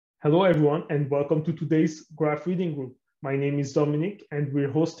Hello, everyone, and welcome to today's graph reading group. My name is Dominic, and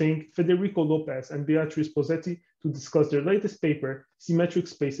we're hosting Federico López and Beatrice Posetti to discuss their latest paper, Symmetric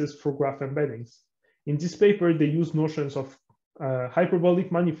Spaces for Graph Embeddings. In this paper, they use notions of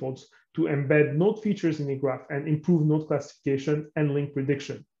hyperbolic manifolds to embed node features in a graph and improve node classification and link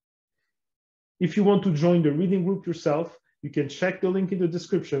prediction. If you want to join the reading group yourself, you can check the link in the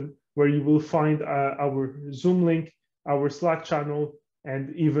description where you will find our Zoom link, our Slack channel,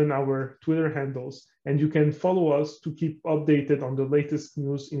 and even our Twitter handles. And you can follow us to keep updated on the latest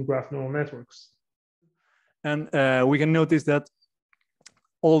news in graph neural networks. And we can notice that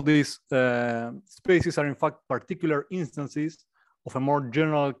all these spaces are in fact particular instances of a more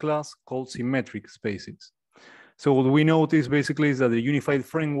general class called symmetric spaces. So what we notice basically is that the unified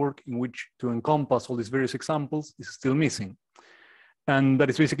framework in which to encompass all these various examples is still missing. And that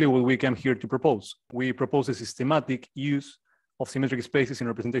is basically what we came here to propose. We propose a systematic use of symmetric spaces in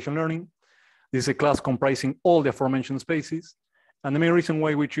representation learning. This is a class comprising all the aforementioned spaces. And the main reason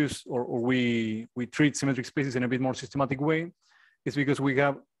why we choose or we treat symmetric spaces in a bit more systematic way is because we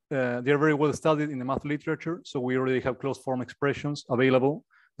have, they're very well studied in the math literature. So we already have closed form expressions available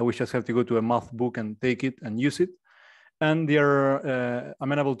that we just have to go to a math book and take it and use it. And they are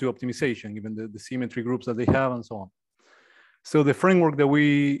amenable to optimization, given the symmetry groups that they have and so on. So the framework that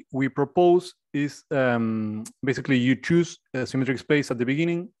we propose is basically you choose a symmetric space at the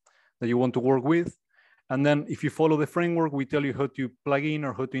beginning that you want to work with. And then if you follow the framework, we tell you how to plug in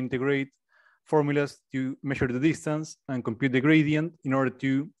or how to integrate formulas to measure the distance and compute the gradient in order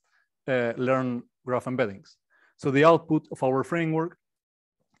to learn graph embeddings. So the output of our framework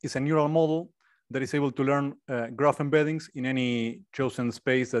is a neural model that is able to learn graph embeddings in any chosen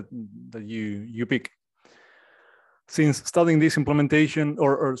space that you pick. Since studying this implementation,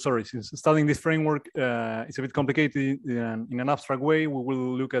 since studying this framework is a bit complicated in an abstract way, we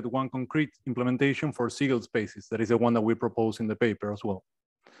will look at one concrete implementation for Siegel spaces. That is the one that we propose in the paper as well.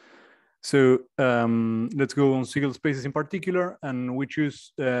 So let's go on Siegel spaces in particular, and we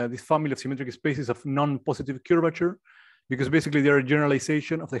choose this family of symmetric spaces of non-positive curvature, because basically they are a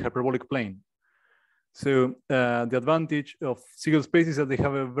generalization of the hyperbolic plane. So the advantage of Siegel spaces is that they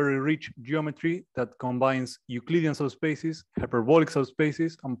have a very rich geometry that combines Euclidean subspaces, hyperbolic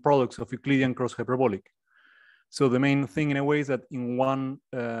subspaces, and products of Euclidean cross hyperbolic. So the main thing in a way is that in one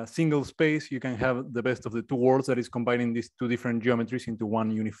single space, you can have the best of the two worlds that is combining these two different geometries into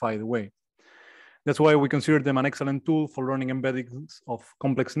one unified way. That's why we consider them an excellent tool for learning embeddings of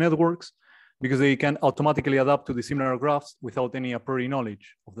complex networks, because they can automatically adapt to dissimilar graphs without any a priori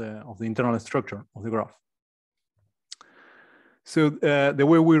knowledge of the internal structure of the graph. So the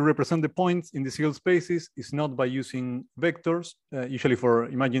way we represent the points in the Siegel spaces is not by using vectors, usually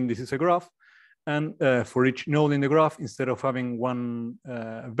imagine this is a graph, and for each node in the graph, instead of having one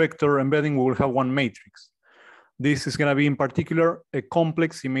vector embedding, we will have one matrix. This is gonna be in particular a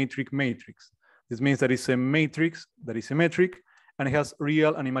complex symmetric matrix. This means that it's a matrix that is symmetric, and it has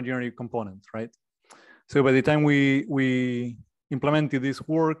real and imaginary components, right? So by the time we implemented this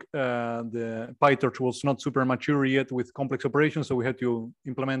work, the PyTorch was not super mature yet with complex operations, so we had to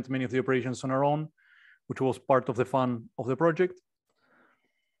implement many of the operations on our own, which was part of the fun of the project.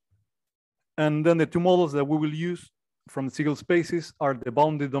 And then the two models that we will use from the Siegel spaces are the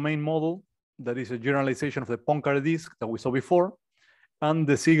bounded domain model, that is a generalization of the Poincare disk that we saw before, and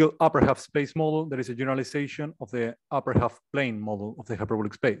the Siegel upper half space model, that is a generalization of the upper half plane model of the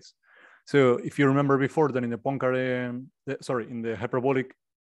hyperbolic space. So if you remember before that in the Poincare, in the hyperbolic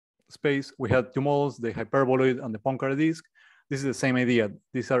space, we had two models, the hyperboloid and the Poincare disk. This is the same idea.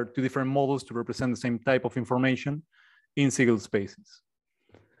 These are two different models to represent the same type of information in Siegel spaces.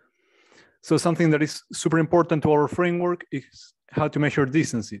 So something that is super important to our framework is how to measure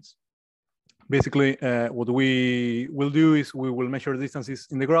distances. Basically, what we will do is we will measure distances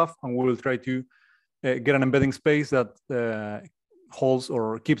in the graph, and we will try to get an embedding space that holds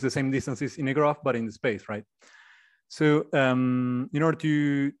or keeps the same distances in a graph, but in the space, right? So in order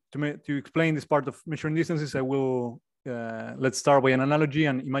to explain this part of measuring distances, I will, let's start by an analogy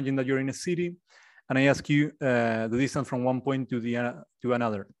and imagine that you're in a city, and I ask you the distance from one point to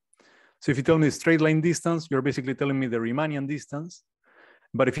another. So if you tell me the straight line distance, you're basically telling me the Riemannian distance.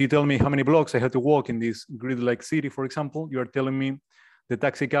 But if you tell me how many blocks I had to walk in this grid-like city, for example, you are telling me the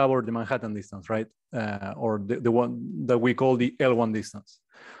taxi cab or the Manhattan distance, right? Or the one that we call the L1 distance.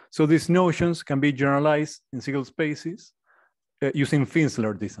 So these notions can be generalized in Siegel spaces using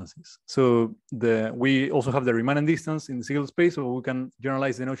Finsler distances. So we also have the Riemannian distance in the Siegel space, so we can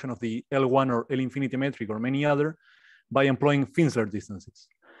generalize the notion of the L1 or L infinity metric or many other by employing Finsler distances.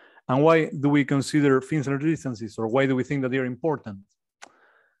 And why do we consider Finsler distances, or why do we think that they are important?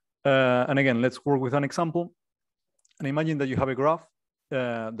 And again, let's work with an example. And imagine that you have a graph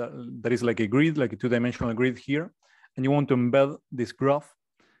that is like a grid, like a two-dimensional grid here, and you want to embed this graph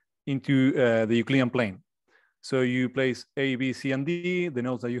into the Euclidean plane. So you place A, B, C, and D, the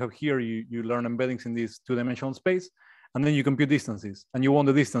nodes that you have here, you learn embeddings in this two-dimensional space, and then you compute distances. And you want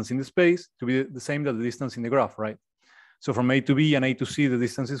the distance in the space to be the same as the distance in the graph, right? So from A to B and A to C, the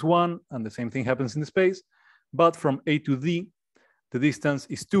distance is 1, and the same thing happens in the space. But from A to D, the distance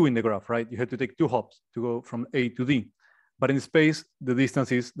is 2 in the graph, right? You have to take 2 hops to go from A to D. But in space, the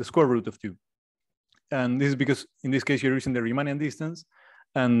distance is the square root of 2. And this is because in this case, you're using the Riemannian distance,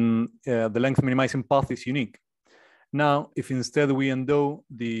 and the length minimizing path is unique. Now, if instead we endow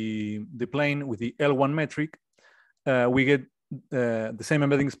the plane with the L1 metric, we get the same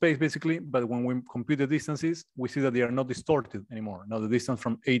embedding space basically, but when we compute the distances, we see that they are not distorted anymore. Now the distance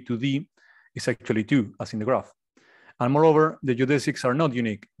from A to D is actually 2, as in the graph. And moreover, the geodesics are not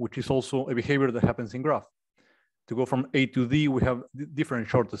unique, which is also a behavior that happens in graph. To go from A to D, we have different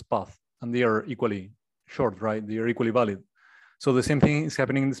shortest path, and they are equally short, right? They are equally valid. So the same thing is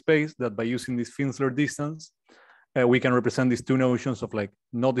happening in the space, that by using this Finsler distance, we can represent these two notions of like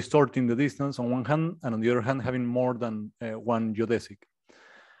not distorting the distance on one hand, and on the other hand, having more than one geodesic.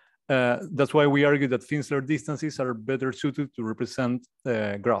 That's why we argue that Finsler distances are better suited to represent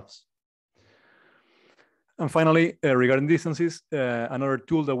graphs. And finally, regarding distances, another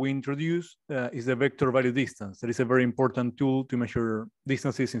tool that we introduce is the vector value distance. That is a very important tool to measure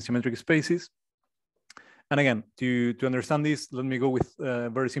distances in symmetric spaces. And again, to understand this, let me go with a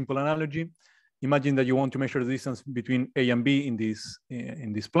very simple analogy. Imagine that you want to measure the distance between A and B in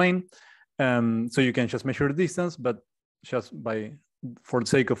this plane. So you can just measure the distance, but just for the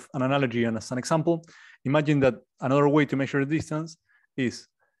sake of an analogy and as an example, imagine that another way to measure the distance is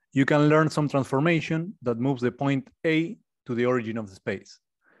you can learn some transformation that moves the point A to the origin of the space.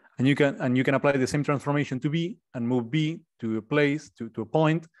 And you can apply the same transformation to B and move B to a place, to a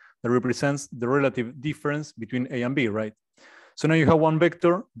point that represents the relative difference between A and B, right? So now you have one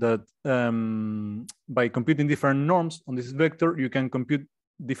vector that by computing different norms on this vector, you can compute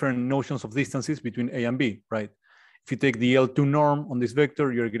different notions of distances between A and B, right? If you take the L2 norm on this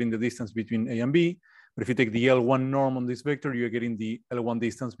vector, you're getting the distance between A and B. But if you take the L1 norm on this vector, you're getting the L1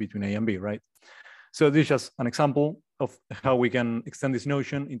 distance between A and B, right? So this is just an example of how we can extend this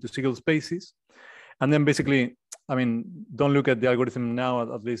notion into Siegel spaces. And then basically, I mean, don't look at the algorithm now,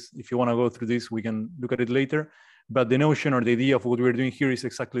 at least if you want to go through this, we can look at it later. But the notion or the idea of what we're doing here is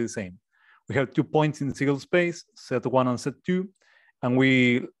exactly the same. We have 2 points in the Siegel space, set 1 and set 2, and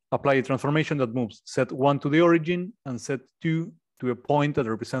we apply a transformation that moves set 1 to the origin and set 2 to a point that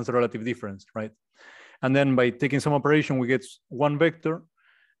represents a relative difference, right? And then by taking some operation, we get one vector,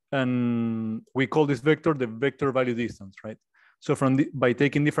 and we call this vector the vector value distance, right? So by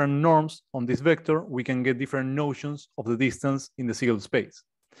taking different norms on this vector, we can get different notions of the distance in the Siegel space.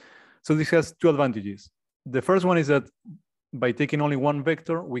 So this has 2 advantages. The first one is that by taking only one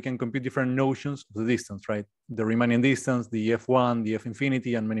vector, we can compute different notions of the distance, right? The Riemannian distance, the F1, the F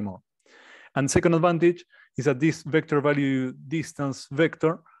infinity, and many more. And second advantage is that this vector value distance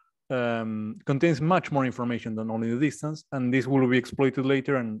vector contains much more information than only the distance, and this will be exploited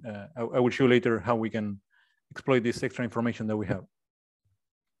later, and I will show later how we can exploit this extra information that we have.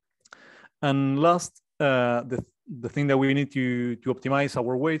 And last, the thing that we need to optimize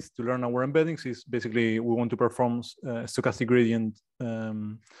our weights to learn our embeddings is basically we want to perform stochastic gradient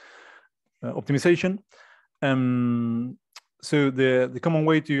optimization. So the common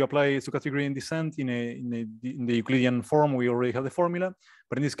way to apply stochastic gradient descent in the Euclidean form, we already have the formula,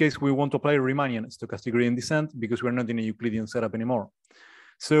 but in this case, we want to apply Riemannian stochastic gradient descent because we're not in a Euclidean setup anymore.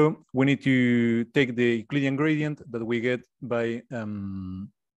 So we need to take the Euclidean gradient that we get by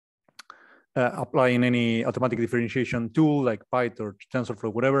applying any automatic differentiation tool like Python or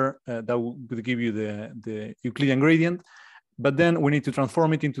TensorFlow, whatever, that would give you the Euclidean gradient. But then we need to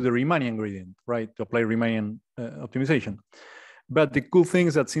transform it into the Riemannian gradient, right, to apply Riemannian optimization. But the cool thing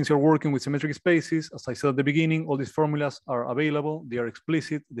is that since you're working with symmetric spaces, as I said at the beginning, all these formulas are available. They are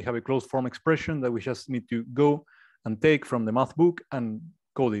explicit. They have a closed form expression that we just need to go and take from the math book and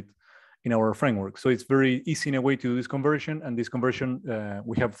code it in our framework. So it's very easy in a way to do this conversion. And this conversion,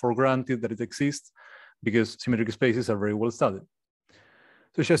 we have for granted that it exists because symmetric spaces are very well studied.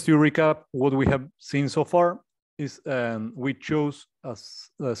 So just to recap what we have seen so far is we chose as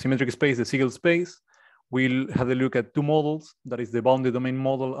a symmetric space, the Siegel space. We'll have a look at 2 models, that is the bounded domain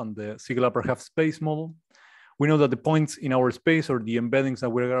model and the Siegel upper half space model. We know that the points in our space or the embeddings that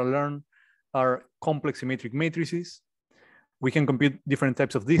we're gonna learn are complex symmetric matrices. We can compute different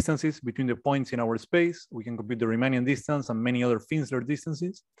types of distances between the points in our space. We can compute the Riemannian distance and many other Finsler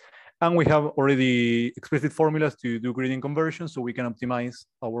distances. And we have already explicit formulas to do gradient conversion, so we can optimize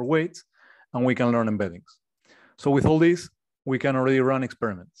our weights and we can learn embeddings. So with all this, we can already run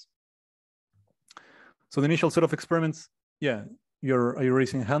experiments. So the initial set of experiments, yeah, are you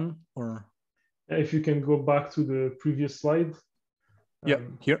raising a hand or? If you can go back to the previous slide. Yeah,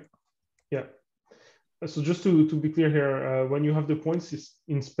 here. Yeah. So just to be clear here, when you have the points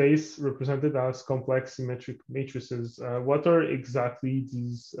in space represented as complex symmetric matrices, what are exactly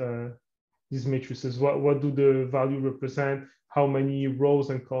these matrices? What do the value represent? How many rows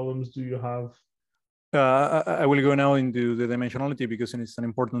and columns do you have? I will go now into the dimensionality because it's an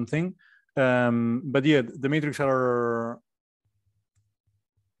important thing. But yeah, the matrix are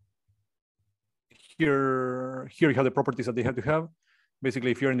here. Here you have the properties that they have to have.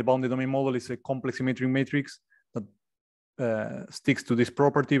 Basically, if you're in the bounded domain model, it's a complex symmetric matrix that sticks to this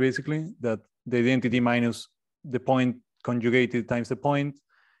property, basically, that the identity minus the point conjugated times the point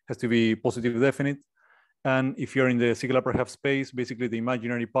has to be positive definite. And if you're in the Siegel upper half space, basically the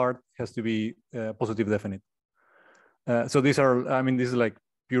imaginary part has to be positive definite. So these are, I mean, this is like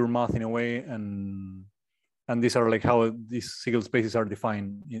pure math in a way, and these are like how these Siegel spaces are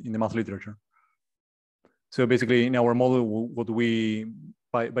defined in the math literature. So basically in our model, what we,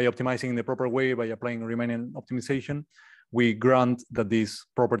 by optimizing in the proper way, by applying Riemannian optimization, we grant that these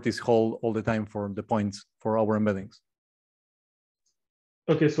properties hold all the time for the points for our embeddings.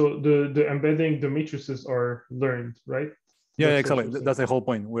 Okay, so the embedding, the matrices are learned, right? Yeah, exactly. That's the whole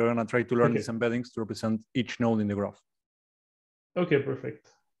point. We're gonna try to learn these embeddings to represent each node in the graph. Okay, perfect.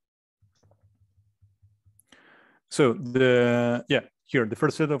 So here, the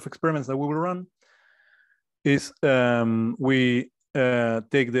first set of experiments that we will run is we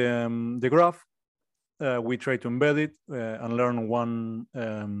take the graph, we try to embed it and learn one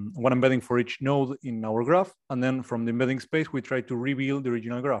embedding for each node in our graph. And then from the embedding space, we try to rebuild the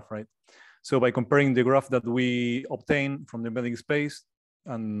original graph, right? So by comparing the graph that we obtain from the embedding space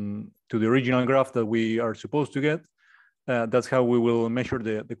and to the original graph that we are supposed to get, that's how we will measure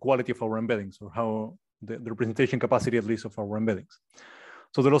the quality of our embeddings, or how the representation capacity, at least, of our embeddings.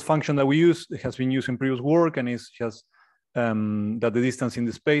 So the loss function that we use has been used in previous work, and is just that the distance in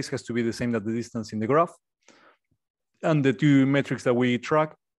the space has to be the same as the distance in the graph. And the two metrics that we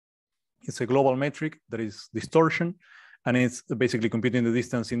track, it's a global metric that is distortion, and it's basically computing the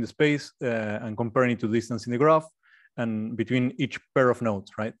distance in the space and comparing it to the distance in the graph and between each pair of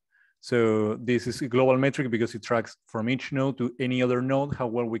nodes, right? So this is a global metric because it tracks from each node to any other node how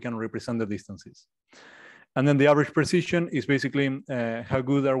well we can represent the distances. And then the average precision is basically how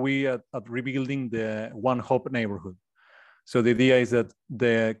good are we at rebuilding the one hop neighborhood. So the idea is that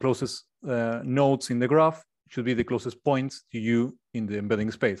the closest nodes in the graph should be the closest points to you in the embedding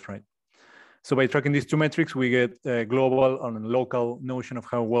space, right? So by tracking these two metrics, we get a global and a local notion of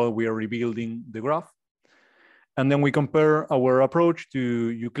how well we are rebuilding the graph. And then we compare our approach to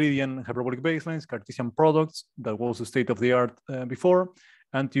Euclidean hyperbolic baselines, Cartesian products, that was the state of the art before,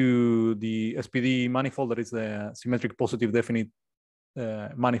 and to the SPD manifold, that is the symmetric positive definite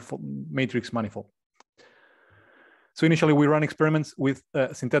manifold, matrix manifold. So initially we run experiments with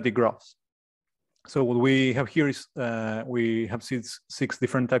synthetic graphs. So what we have here is we have six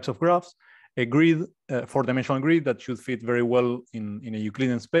different types of graphs, a grid, four-dimensional grid that should fit very well in a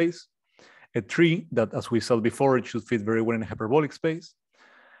Euclidean space, a tree that, as we saw before, it should fit very well in a hyperbolic space,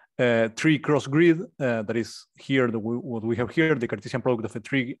 tree cross grid that is here, what we have here, the Cartesian product of a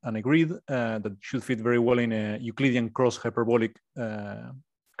tree and a grid that should fit very well in a Euclidean cross hyperbolic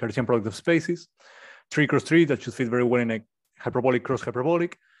Cartesian product of spaces, tree cross tree that should fit very well in a hyperbolic cross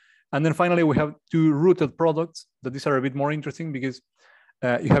hyperbolic. And then finally, we have two rooted products that these are a bit more interesting because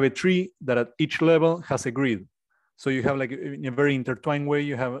you have a tree that at each level has a grid. So you have, like, in a very intertwined way,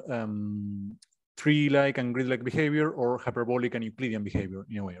 you have tree-like and grid-like behavior, or hyperbolic and Euclidean behavior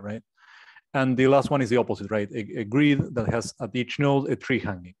in a way, right? And the last one is the opposite, right? A grid that has at each node a tree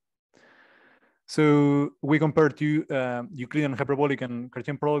hanging. So we compare two Euclidean hyperbolic and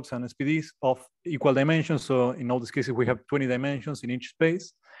Cartesian products and SPDs of equal dimensions. So in all these cases, we have 20 dimensions in each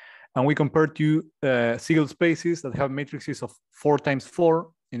space. And we compare two Siegel spaces that have matrices of 4 times 4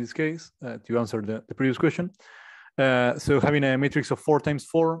 in this case, to answer the previous question. So having a matrix of 4 times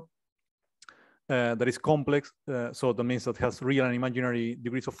 4 that is complex, so that means that has real and imaginary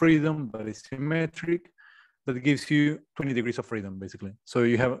degrees of freedom, but is symmetric, that gives you 20 degrees of freedom, basically. So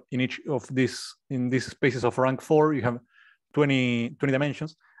you have in each of these, in these spaces of rank 4, you have 20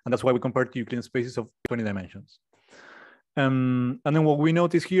 dimensions, and that's why we compare to Euclidean spaces of 20 dimensions. And then what we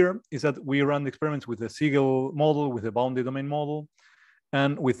notice here is that we run the experiments with the Siegel model, with the bounded domain model,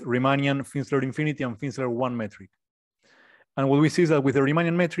 and with Riemannian, Finsler infinity, and Finsler 1 metric. And what we see is that with the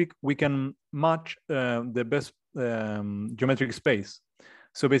Riemannian metric, we can match the best geometric space.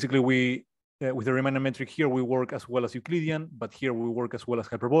 So basically, with the Riemannian metric here, we work as well as Euclidean, but here we work as well as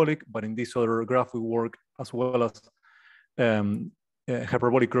hyperbolic. But in this other graph, we work as well as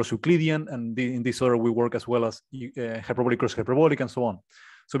hyperbolic cross Euclidean, and in this order we work as well as hyperbolic cross hyperbolic, and so on.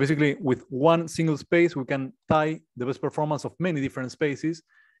 So basically, with one single space, we can tie the best performance of many different spaces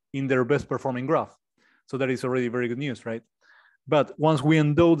in their best performing graph. So that is already very good news, right? But once we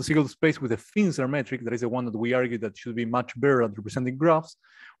endow the Siegel space with a Finsler metric, that is the one that we argue that should be much better at representing graphs,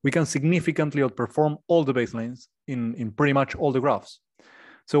 we can significantly outperform all the baselines in pretty much all the graphs.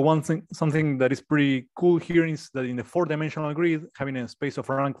 So something that is pretty cool here is that in the 4-dimensional grid, having a space of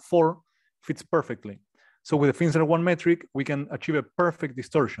rank 4 fits perfectly. So with the Finsler 1 metric, we can achieve a perfect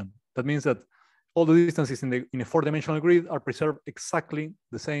distortion. That means that all the distances in a 4-dimensional grid are preserved exactly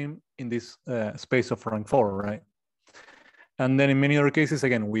the same in this space of rank 4, right? And then in many other cases,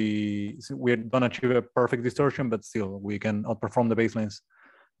 again, we don't achieve a perfect distortion, but still we can outperform the baselines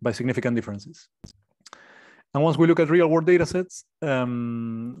by significant differences. And once we look at real world data sets,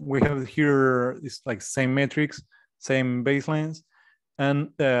 we have here this like same metrics, same baselines. And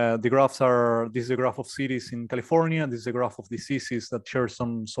the graphs are, this is a graph of cities in California. This is a graph of diseases that share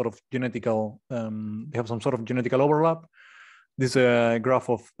some sort of genetical, they have some sort of genetical overlap. This is a graph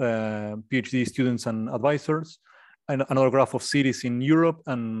of PhD students and advisors. And another graph of cities in Europe,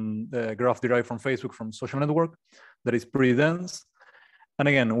 and a graph derived from Facebook from social network that is pretty dense. And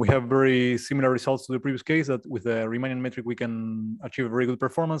again, we have very similar results to the previous case, that with the Riemannian metric, we can achieve a very good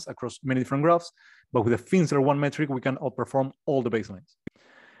performance across many different graphs. But with the Finsler 1 metric, we can outperform all the baselines.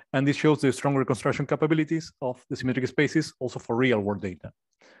 And this shows the strong reconstruction capabilities of the symmetric spaces also for real world data.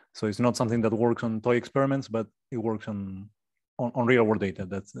 So it's not something that works on toy experiments, but it works on real world data.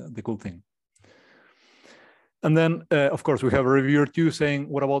 That's the cool thing. And then, of course, we have a reviewer too saying,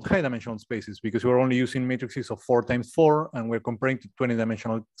 what about high-dimensional spaces? Because we're only using matrices of 4 times 4, and we're comparing to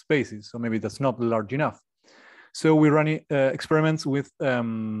 20-dimensional spaces. So maybe that's not large enough. So we're running experiments with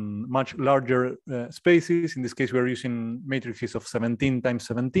much larger spaces. In this case, we're using matrices of 17 times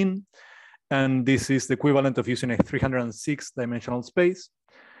 17. And this is the equivalent of using a 306-dimensional space.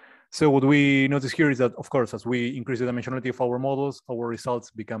 So what we notice here is that, of course, as we increase the dimensionality of our models, our results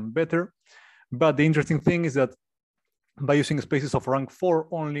become better. But the interesting thing is that by using spaces of rank 4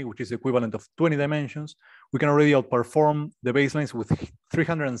 only, which is equivalent of 20 dimensions, we can already outperform the baselines with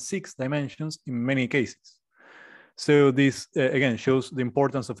 306 dimensions in many cases. So this, again, shows the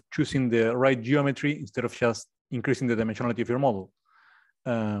importance of choosing the right geometry instead of just increasing the dimensionality of your model.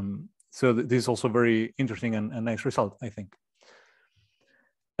 So this is also very interesting and a nice result, I think.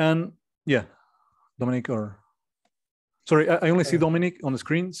 And yeah, Dominic or... Sorry, I only see Dominic on the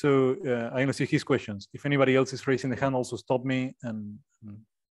screen, so I only see his questions. If anybody else is raising the hand, also stop me. And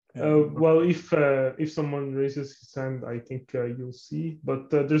well, if someone raises his hand, I think you'll see.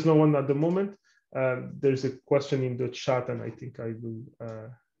 But there's no one at the moment. There's a question in the chat, and I think I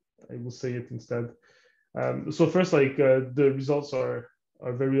will say it instead. So first, like the results are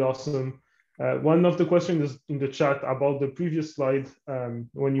very awesome. One of the questions is in the chat about the previous slide.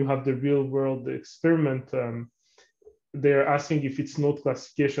 When you have the real world experiment. They're asking if it's node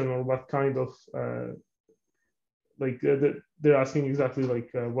classification or what kind of they're asking exactly like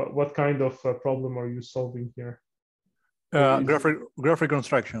what kind of problem are you solving here? Graph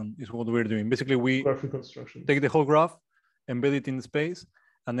reconstruction is what we're doing. Basically, we take the whole graph, embed it in the space,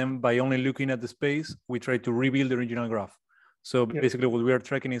 and then by only looking at the space, we try to rebuild the original graph. So basically, what we are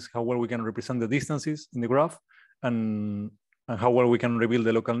tracking is how well we can represent the distances in the graph, and how well we can rebuild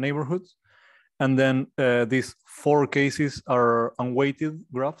the local neighborhoods. And then these 4 cases are unweighted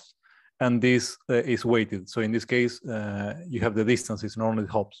graphs, and this is weighted. So in this case, you have the distances, normally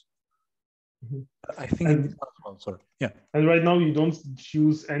hops. I think, sorry, yeah. And right now you don't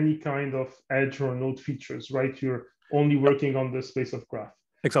choose any kind of edge or node features, right? You're only working on the space of graph.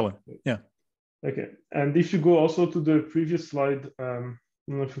 Exactly, yeah. Okay, and if you go also to the previous slide, I don't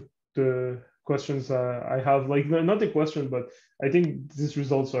know if the questions I have, like not a question, but I think these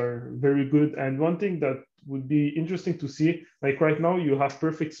results are very good. And one thing that would be interesting to see, like right now you have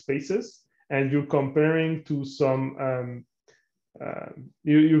perfect spaces, and you're comparing to some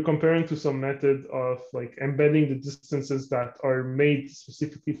you're comparing to some method of like embedding the distances that are made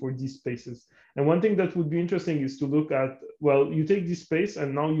specifically for these spaces. And one thing that would be interesting is to look at, well, you take this space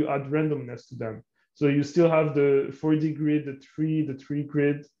and now you add randomness to them. So you still have the 4D grid, the 3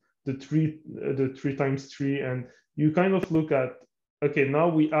 grid, the 3 times 3, and you kind of look at, okay, now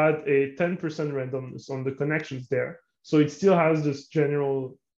we add a 10% randomness on the connections there. So it still has this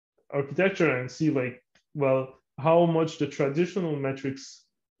general architecture, and see like, well, how much the traditional metrics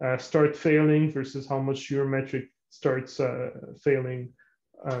start failing versus how much your metric starts failing.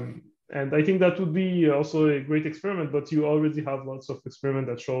 And I think that would be also a great experiment, but you already have lots of experiments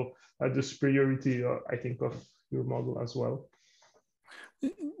that show the superiority, I think, of your model as well.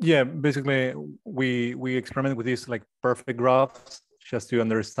 Yeah, basically we experiment with these like perfect graphs just to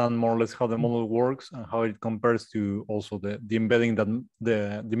understand more or less how the model works and how it compares to also the embedding that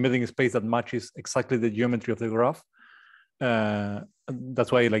the embedding space that matches exactly the geometry of the graph.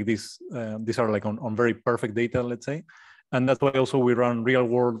 That's why like these are like on very perfect data, let's say, and that's why also we run real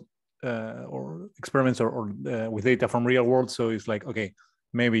world or experiments or with data from real world. So it's like, okay,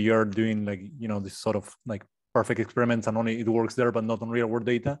 maybe you're doing like, you know, this sort of like perfect experiments and only it works there, but not on real world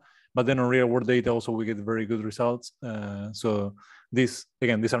data. But then on real world data also we get very good results. So these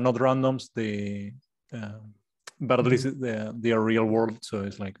are not randoms, but at least they are real world. So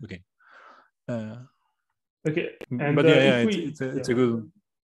it's like, okay. Okay, and but it's a good.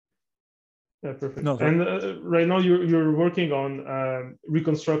 Yeah, perfect. No, and right now you're working on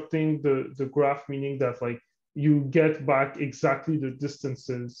reconstructing the graph, meaning that like you get back exactly the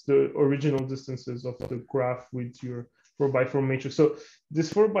distances, the original distances of the graph with your 4x4 matrix. So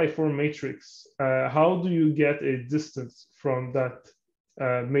this 4x4 matrix, how do you get a distance from that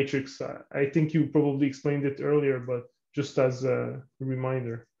matrix? I think you probably explained it earlier, but just as a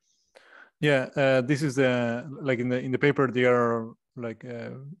reminder. Yeah, this is like in the paper they are like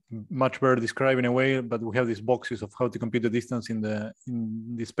much better described in a way, but we have these boxes of how to compute the distance in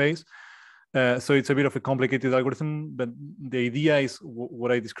the space. So it's a bit of a complicated algorithm, but the idea is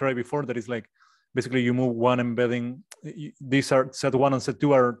what I described before. That is like basically you move one embedding. These are set 1 and set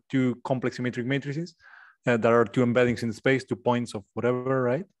 2 are two complex symmetric matrices that are two embeddings in the space, 2 points of whatever,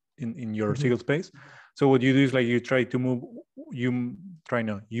 right, in your Siegel space. So what you do is like you try to move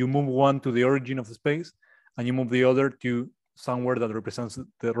you move one to the origin of the space, and you move the other to somewhere that represents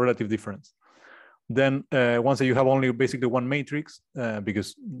the relative difference. Then once you have only basically one matrix,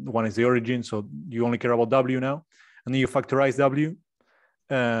 because one is the origin, so you only care about W now, and then you factorize W,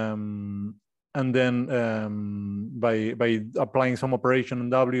 and then by applying some operation on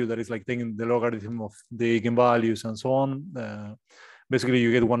W that is like taking the logarithm of the eigenvalues and so on, basically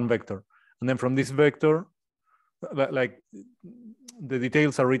you get one vector. And then from this vector, like the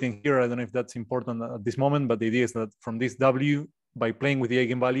details are written here. I don't know if that's important at this moment, but the idea is that from this W, by playing with the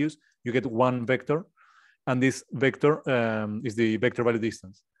eigenvalues, you get one vector. And this vector is the vector value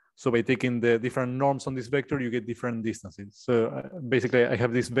distance. So by taking the different norms on this vector, you get different distances. So basically, I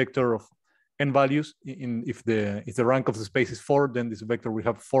have this vector of n values. If the rank of the space is 4, then this vector will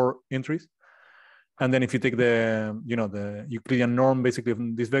have 4 entries. And then if you take the Euclidean norm basically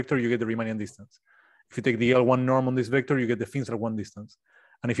from this vector, you get the Riemannian distance. If you take the L1 norm on this vector, you get the Finsler 1 distance.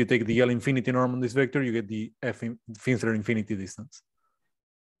 And if you take the L infinity norm on this vector, you get the Finsler infinity distance.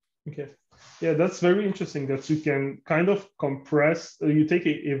 Okay. Yeah, that's very interesting that you can kind of compress, you take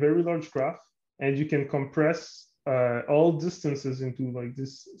a very large graph and you can compress all distances into like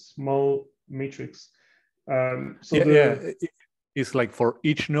this small matrix. It's like for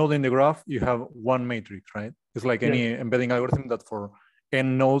each node in the graph, you have one matrix, right? It's like any embedding algorithm that for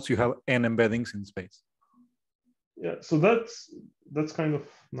n nodes, you have n embeddings in space. Yeah, so that's kind of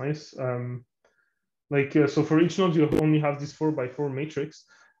nice. So for each node, you only have this 4x4 matrix.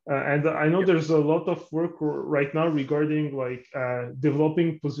 And I know there's a lot of work right now regarding like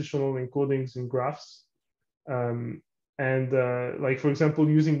developing positional encodings in graphs. Like, for example,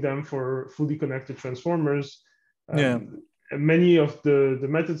 using them for fully connected transformers. Many of the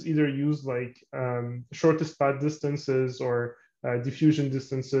methods either use like shortest path distances or diffusion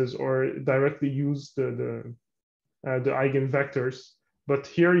distances, or directly use the eigenvectors. But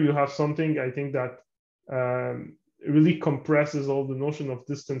here you have something, I think, that really compresses all the notion of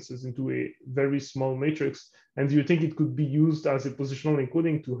distances into a very small matrix. And do you think it could be used as a positional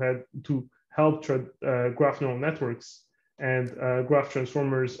encoding to help graph neural networks and graph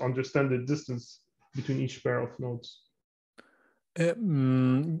transformers understand the distance between each pair of nodes? The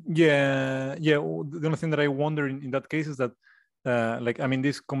only thing that I wonder in that case is that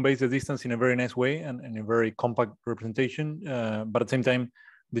this conveys the distance in a very nice way and in a very compact representation, but at the same time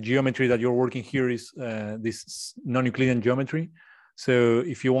the geometry that you're working here is this non-Euclidean geometry. So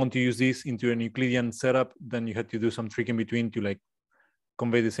if you want to use this into an Euclidean setup, then you had to do some trick in between to like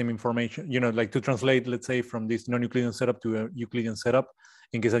convey the same information, like to translate, let's say, from this non-Euclidean setup to a Euclidean setup,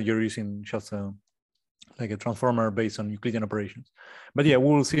 in case that you're using just like a transformer based on Euclidean operations. But yeah,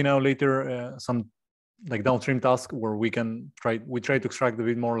 we'll see now later some like downstream task where we try to extract a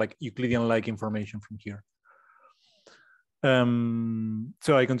bit more like Euclidean-like information from here.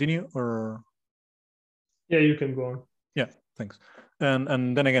 So I continue, or? Yeah, you can go on. Yeah, thanks.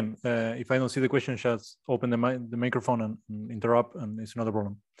 And then again, if I don't see the question, just open the microphone and interrupt, and it's not a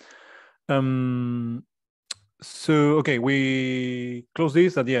problem. So okay, we close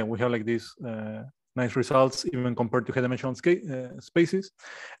this. That yeah, we have like these nice results even compared to high-dimensional spaces,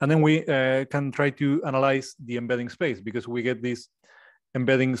 and then we can try to analyze the embedding space, because we get this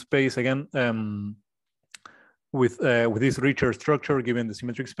embedding space again with this richer structure given the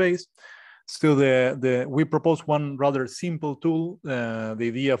symmetric space. So we propose one rather simple tool. The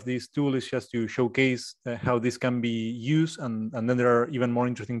idea of this tool is just to showcase how this can be used, and then there are even more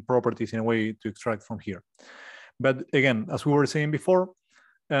interesting properties in a way to extract from here. But again, as we were saying before,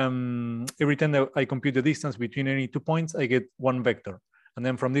 every time that I compute the distance between any 2 points, I get one vector. And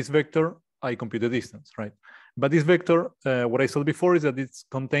then from this vector, I compute the distance, right? But this vector, what I saw before is that it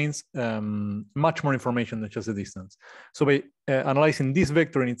contains much more information than just the distance. So by analyzing this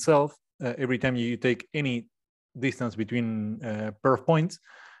vector in itself, every time you take any distance between pair of points,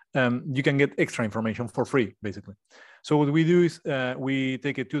 you can get extra information for free, basically. So what we do is we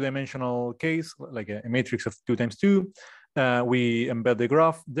take a two-dimensional case, like a matrix of 2 times 2. We embed the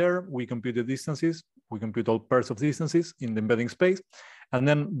graph there. We compute the distances. We compute all pairs of distances in the embedding space. And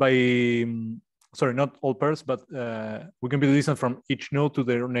then by, sorry, not all pairs, but we compute the distance from each node to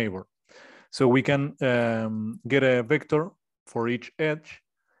their neighbor. So we can get a vector for each edge.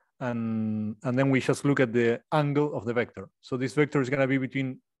 And then we just look at the angle of the vector. So this vector is going to be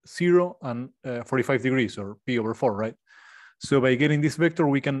between 0 and 45 degrees, or p/4, right? So by getting this vector,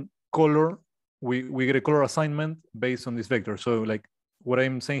 we can color, we get a color assignment based on this vector. So like what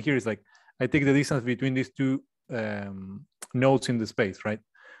I'm saying here is like, I take the distance between these two nodes in the space, right?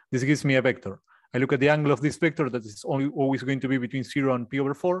 This gives me a vector. I look at the angle of this vector that is always going to be between 0 and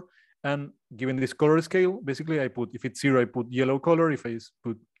p/4. And given this color scale, basically I put, if it's 0, I put yellow color.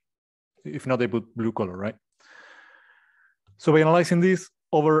 If not, I put blue color, right? So by analyzing this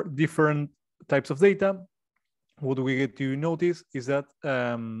over different types of data, what we get to notice is that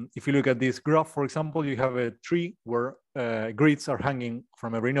if you look at this graph, for example, you have a tree where grids are hanging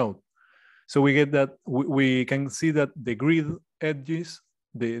from every node. So we get that we can see that the grid edges,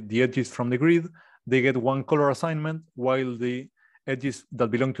 the edges from the grid, they get one color assignment, while the edges that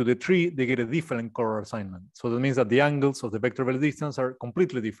belong to the tree, they get a different color assignment. So that means that the angles of the vector value distance are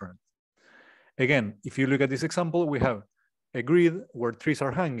completely different. Again, if you look at this example, we have a grid where trees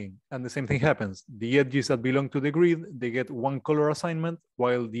are hanging, and the same thing happens. The edges that belong to the grid, they get one color assignment,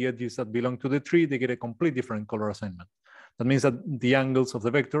 while the edges that belong to the tree, they get a complete different color assignment. That means that the angles of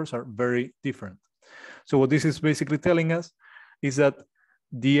the vectors are very different. So what this is basically telling us is that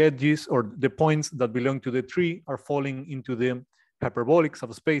the edges or the points that belong to the tree are falling into the hyperbolic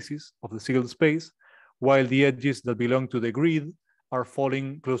subspaces of the Siegel space, while the edges that belong to the grid are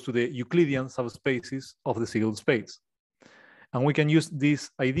falling close to the Euclidean subspaces of the Siegel space. And we can use this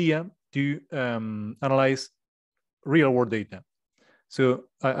idea to analyze real-world data. So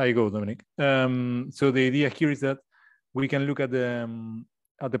I go, Dominic. So the idea here is that we can look at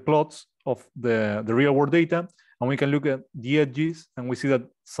the plots of the real-world data, and we can look at the edges, and we see that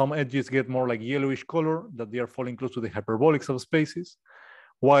some edges get more like yellowish color, that they are falling close to the hyperbolic subspaces,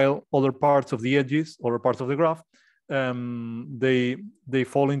 while other parts of the edges, other parts of the graph, they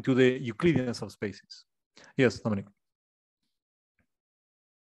fall into the Euclidean subspaces. Yes, Dominic.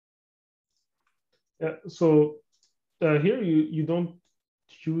 Yeah, so here you don't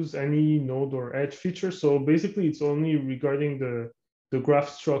use any node or edge feature. So basically it's only regarding the graph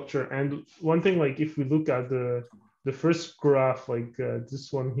structure. And one thing, like if we look at the first graph, like this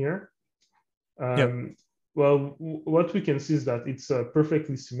one here, well, what we can see is that it's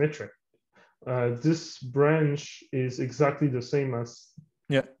perfectly symmetric. This branch is exactly the same as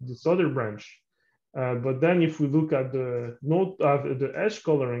this other branch. But then if we look at the node of the edge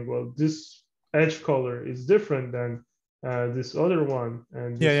coloring, well, this edge color is different than this other one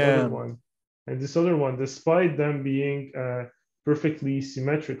and this other one and this other one, despite them being perfectly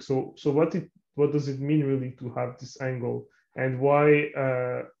symmetric. So what does it mean really to have this angle, and why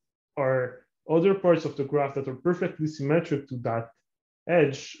are other parts of the graph that are perfectly symmetric to that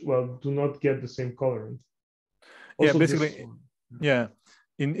edge, well, do not get the same coloring? Also, basically,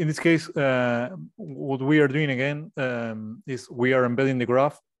 in this case, what we are doing again is we are embedding the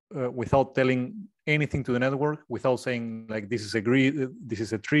graph without telling anything to the network, without saying like this is a grid, this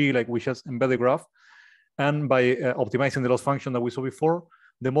is a tree. Like we just embed the graph, and by optimizing the loss function that we saw before,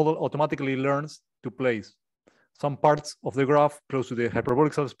 the model automatically learns to place some parts of the graph close to the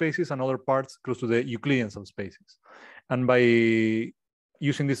hyperbolic subspaces and other parts close to the Euclidean subspaces. And by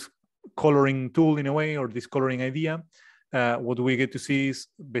using this coloring tool in a way, or this coloring idea, what we get to see is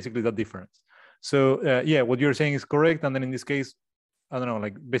basically that difference. So yeah, what you're saying is correct. And then in this case, I don't know,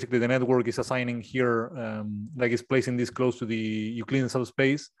 like basically the network is assigning here, like it's placing this close to the Euclidean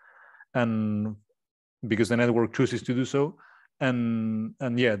subspace, and because the network chooses to do so. And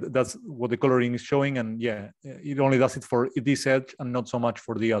yeah, that's what the coloring is showing. And yeah, it only does it for this edge and not so much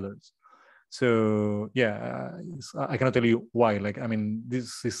for the others. So yeah, I cannot tell you why. Like, I mean,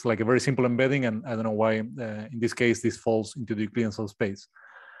 this is like a very simple embedding, and I don't know why in this case this falls into the Euclidean subspace.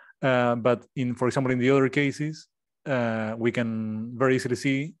 But for example, in the other cases, we can very easily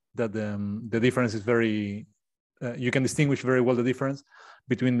see that the difference is very, you can distinguish very well the difference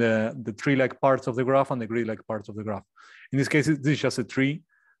between the tree-like parts of the graph and the grid-like parts of the graph. In this case, this is just a tree,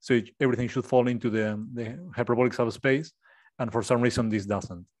 so everything should fall into the hyperbolic subspace, and for some reason this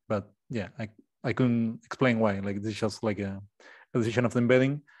doesn't. But yeah, I couldn't explain why. Like, this is just like a decision of the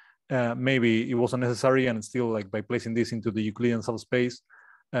embedding. Maybe it wasn't necessary, and still, like, by placing this into the Euclidean subspace,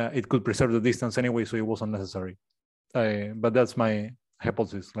 it could preserve the distance anyway, so it wasn't necessary. But that's my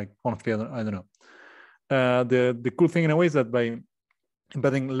hypothesis. Like, honestly, I don't know. The cool thing in a way is that by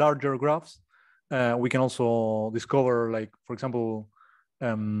embedding larger graphs, we can also discover, like, for example,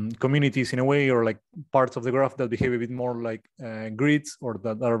 communities in a way, or like parts of the graph that behave a bit more like grids, or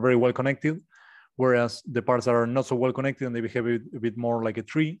that are very well connected, whereas the parts that are not so well connected and they behave a bit more like a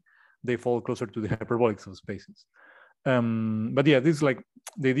tree, they fall closer to the hyperbolic subspaces. But yeah, this is like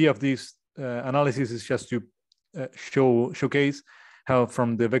the idea of this analysis is just to showcase how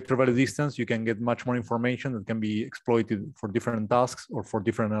from the vector value distance you can get much more information that can be exploited for different tasks or for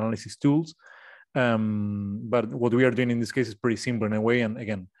different analysis tools. But what we are doing in this case is pretty simple in a way. And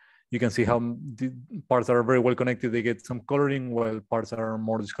again, you can see how the parts that are very well connected, they get some coloring, while parts that are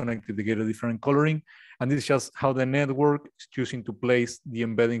more disconnected, they get a different coloring. And this is just how the network is choosing to place the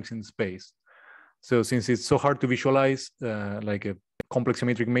embeddings in space. So since it's so hard to visualize like a complex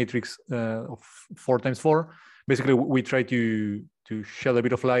symmetric matrix of 4x4, basically we try to shed a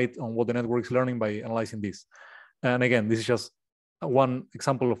bit of light on what the network is learning by analyzing this. And again, this is just one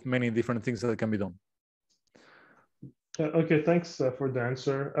example of many different things that can be done. Okay, thanks for the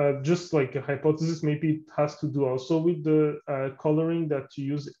answer. Just like a hypothesis, maybe it has to do also with the coloring that you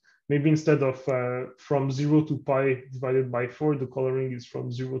use. Maybe instead of from 0 to pi divided by 4, the coloring is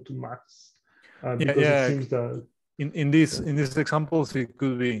from 0 to max. Because it seems that in these examples it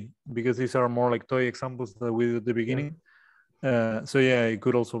could be, because these are more like toy examples that we did at the beginning. Yeah. So yeah, it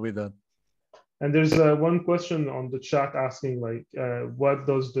could also be that. And there's one question on the chat asking, like, what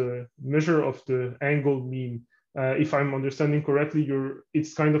does the measure of the angle mean? If I'm understanding correctly,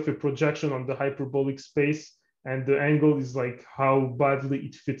 it's kind of a projection on the hyperbolic space, and the angle is like how badly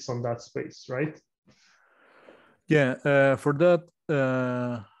it fits on that space, right? Yeah, for that,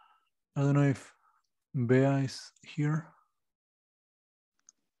 I don't know if Bea is here.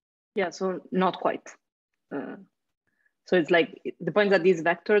 Yeah, so not quite. So it's like the point that this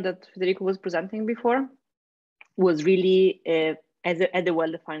vector that Federico was presenting before was really at a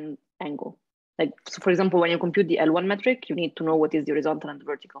well-defined angle. Like, so for example, when you compute the L1 metric, you need to know what is the horizontal and the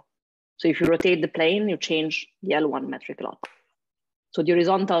vertical. So if you rotate the plane, you change the L1 metric a lot. So the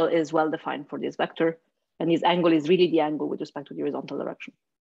horizontal is well-defined for this vector, and this angle is really the angle with respect to the horizontal direction.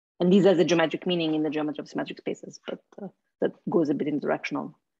 And this has a geometric meaning in the geometry of symmetric spaces, but that goes a bit in the direction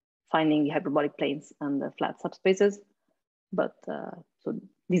of finding the hyperbolic planes and the flat subspaces. But so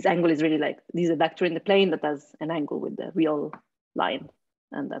this angle is really like, this is a vector in the plane that has an angle with the real line.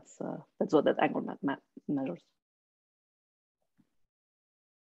 And that's what that angle measures.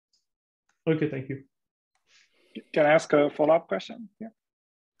 Okay, thank you. Can I ask a follow-up question? Yeah.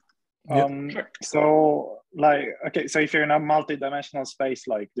 Sure. So like, okay, so if you're in a multi-dimensional space,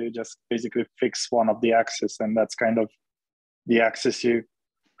 like, do you just basically fix one of the axes, and that's kind of the axis you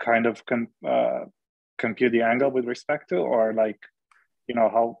kind of compute the angle with respect to, or like, you know,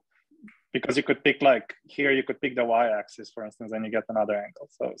 how, because you could pick, like, here you could pick the y-axis, for instance, and you get another angle.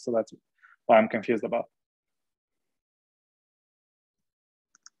 So that's what I'm confused about.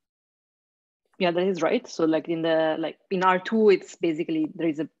 Yeah, that is right. So like in R2, it's basically, there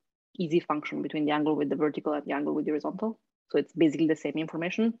is a easy function between the angle with the vertical and the angle with the horizontal. So it's basically the same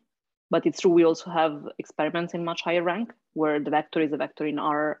information. But it's true, we also have experiments in much higher rank where the vector is a vector in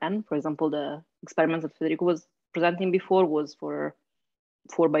Rn. For example, the experiments that Federico was presenting before was for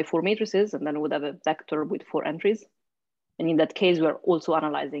 4x4 matrices, and then we would have a vector with 4 entries. And in that case, we're also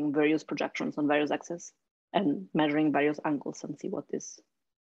analyzing various projections on various axes and measuring various angles and see what is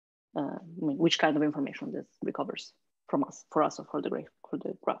which kind of information this recovers from us, for us or for the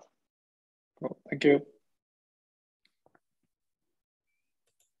graph. Cool. Thank you.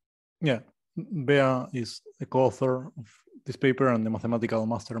 Yeah, Bea is a co-author of this paper and the mathematical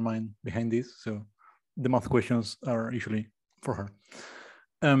mastermind behind this. So the math questions are usually for her.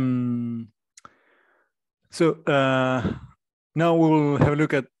 Now we will have a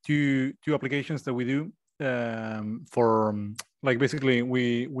look at two applications that we do for like basically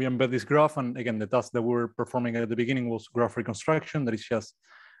we embed this graph, and again the task that we were performing at the beginning was graph reconstruction. That is just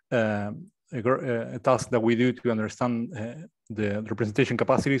a task that we do to understand the representation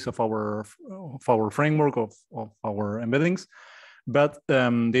capacities of our framework of our embeddings. But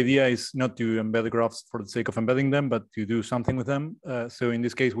the idea is not to embed graphs for the sake of embedding them, but to do something with them. So in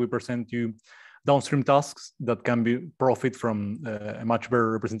this case, we present you downstream tasks that can be profit from a much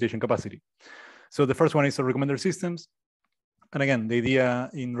better representation capacity. So the first one is recommender systems. And again, the idea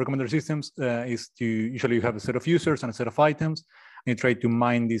in recommender systems is to usually you have a set of users and a set of items, and you try to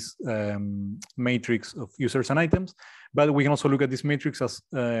mine this matrix of users and items. But we can also look at this matrix as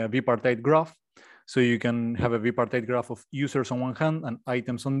a bipartite graph. So you can have a bipartite graph of users on one hand and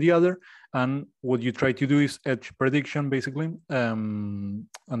items on the other. And what you try to do is edge prediction, basically, and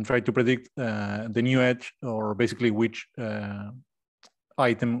try to predict the new edge, or basically which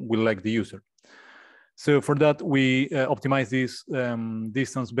item will like the user. So for that, we optimize this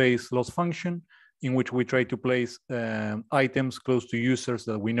distance-based loss function, in which we try to place items close to users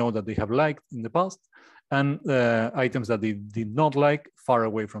that we know that they have liked in the past, and items that they did not like far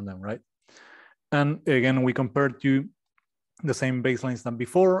away from them, right? And again, we compare to the same baselines than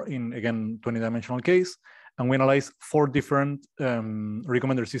before in, again, 20-dimensional case, and we analyze 4 different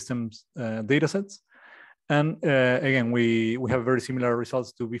recommender systems datasets. And again, we have very similar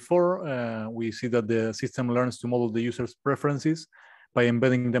results to before. We see that the system learns to model the user's preferences by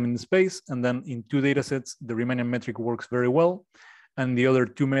embedding them in the space. And then in 2 datasets, the Riemannian metric works very well. And the other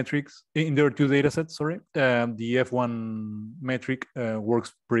 2 metrics, in the other 2 datasets, sorry, the F1 metric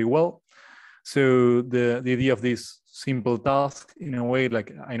works pretty well. So the idea of this simple task, in a way,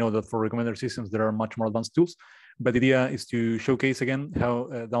 like I know that for recommender systems, there are much more advanced tools, but the idea is to showcase again how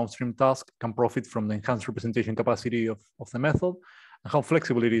a downstream task can profit from the enhanced representation capacity of the method, and how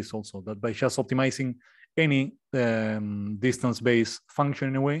flexible it is also, that by just optimizing any distance-based function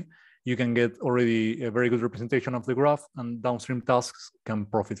in a way, you can get already a very good representation of the graph, and downstream tasks can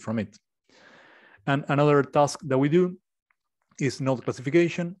profit from it. And another task that we do is node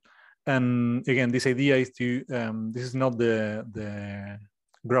classification. And again, this idea is to, this is not the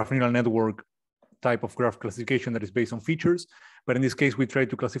graph neural network type of graph classification that is based on features, but in this case, we try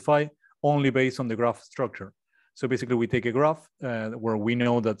to classify only based on the graph structure. So basically we take a graph where we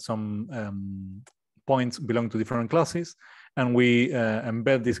know that some points belong to different classes, and we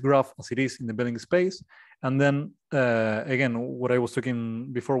embed this graph as it is in the embedding space. And then again, what I was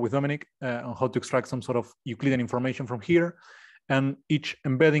talking before with Dominic on how to extract some sort of Euclidean information from here. And each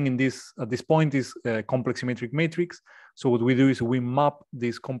embedding in this at this point is a complex symmetric matrix. So what we do is we map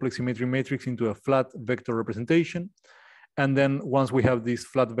this complex symmetric matrix into a flat vector representation. And then once we have this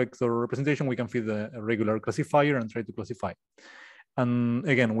flat vector representation, we can feed a regular classifier and try to classify. And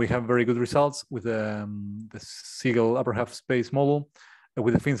again, we have very good results with the Siegel upper half space model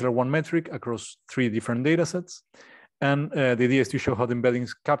with the Finsler 1 metric across 3 different data sets. And the idea is to show how the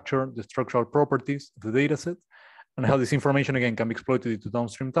embeddings capture the structural properties of the data set, and how this information, again, can be exploited into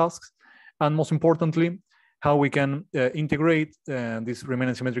downstream tasks. And most importantly, how we can integrate these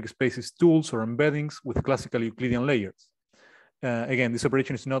Riemannian symmetric spaces tools or embeddings with classical Euclidean layers. Again, this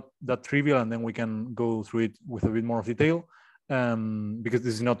operation is not that trivial, and then we can go through it with a bit more of detail, because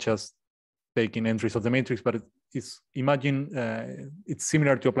this is not just taking entries of the matrix, but it's it's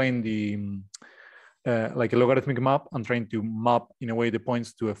similar to applying the like a logarithmic map and trying to map in a way the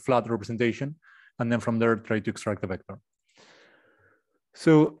points to a flat representation, and then from there try to extract the vector.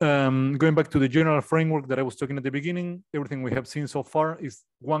 So going back to the general framework that I was talking at the beginning, everything we have seen so far is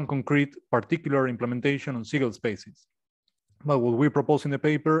one concrete particular implementation on Siegel spaces. But what we propose in the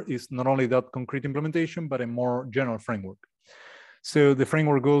paper is not only that concrete implementation, but a more general framework. So the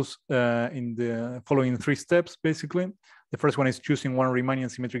framework goes in the following 3 steps, basically. The first one is choosing one Riemannian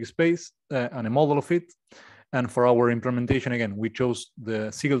symmetric space and a model of it. And for our implementation, again, we chose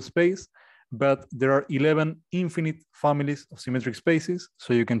the Siegel space, but there are 11 infinite families of symmetric spaces.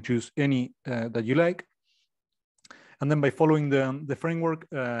 So you can choose any that you like. And then by following the framework,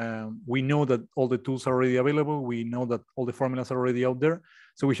 we know that all the tools are already available. We know that all the formulas are already out there.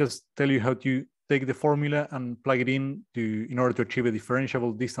 So we just tell you how to take the formula and plug it in order to achieve a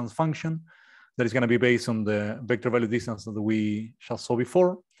differentiable distance function that is going to be based on the vector value distance that we just saw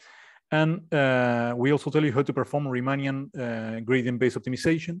before. And we also tell you how to perform Riemannian gradient-based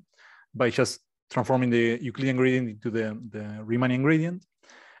optimization by just transforming the Euclidean gradient into the Riemannian gradient.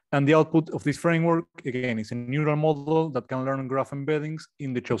 And the output of this framework, again, is a neural model that can learn graph embeddings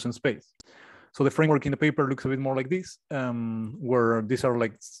in the chosen space. So the framework in the paper looks a bit more like this, where these are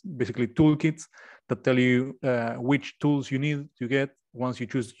like basically toolkits that tell you which tools you need to get once you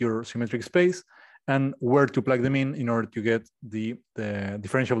choose your symmetric space and where to plug them in order to get the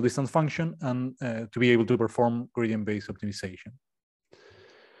differentiable distance function and to be able to perform gradient-based optimization.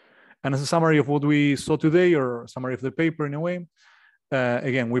 And as a summary of what we saw today, or summary of the paper in a way,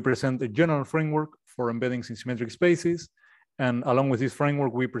 again, we present a general framework for embeddings in symmetric spaces. And along with this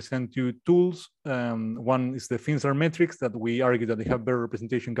framework, we present two tools. One is the Finsler metrics that we argue that they have better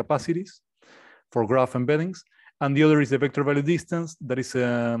representation capacities for graph embeddings. And the other is the vector value distance. That is,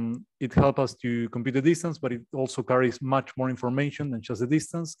 it helps us to compute the distance, but it also carries much more information than just the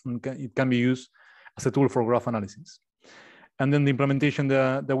distance. And it can be used as a tool for graph analysis. And then the implementation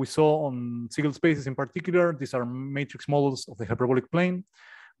that we saw on Siegel spaces in particular, these are matrix models of the hyperbolic plane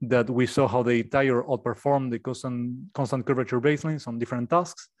that we saw how they tie or outperform the constant curvature baselines on different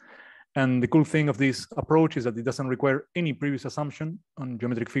tasks. And the cool thing of this approach is that it doesn't require any previous assumption on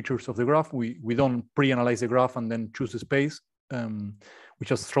geometric features of the graph. We don't pre-analyze the graph and then choose the space. We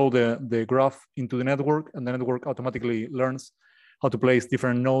just throw the graph into the network, and the network automatically learns how to place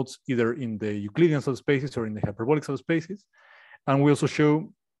different nodes either in the Euclidean subspaces or in the hyperbolic subspaces. And we also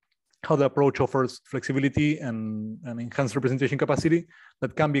show how the approach offers flexibility and enhanced representation capacity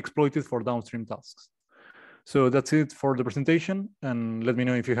that can be exploited for downstream tasks. So that's it for the presentation, and let me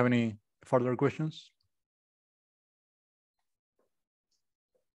know if you have any further questions.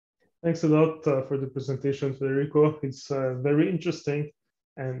 Thanks a lot for the presentation, Federico. It's very interesting,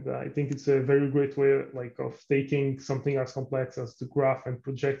 and I think it's a very great way of taking something as complex as the graph and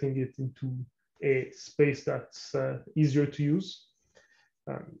projecting it into a space that's easier to use.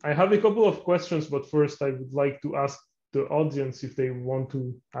 I have a couple of questions, but first I would like to ask the audience if they want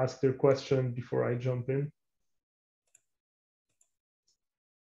to ask their question before I jump in.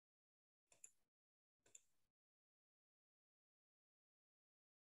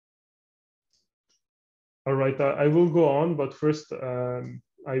 All right, I will go on, but first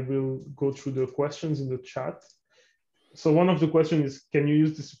I will go through the questions in the chat. So one of the questions is, can you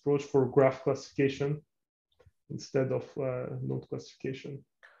use this approach for graph classification instead of node classification?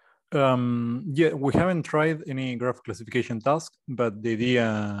 Yeah, we haven't tried any graph classification task, but the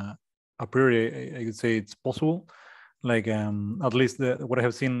idea a priori, I could say it's possible. Like at least what I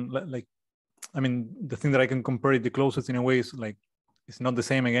have seen, I mean, the thing that I can compare it the closest in a way is it's not the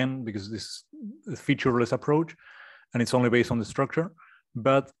same again because this is a featureless approach and it's only based on the structure.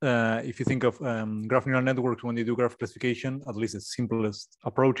 But if you think of graph neural networks, when they do graph classification, at least the simplest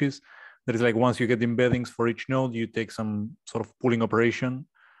approaches, that is like once you get the embeddings for each node, you take some sort of pooling operation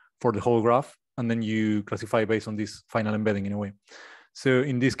for the whole graph, and then you classify based on this final embedding in a way. So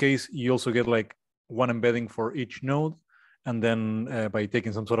in this case, you also get like one embedding for each node, and then by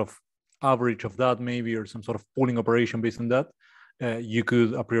taking some sort of average of that maybe, or some sort of pooling operation based on that, you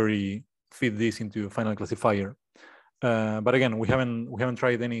could a priori fit this into a final classifier. But again, we haven't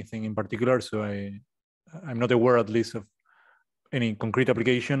tried anything in particular, so I'm not aware at least of any concrete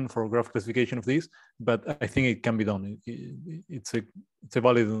application for graph classification of this, but I think it can be done. It's a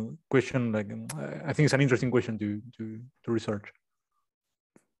valid question. Like I think it's an interesting question to research.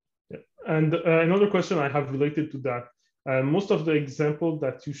 Yeah. And another question I have related to that. Most of the examples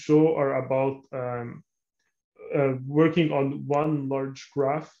that you show are about working on one large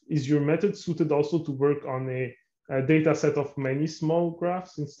graph. Is your method suited also to work on a data set of many small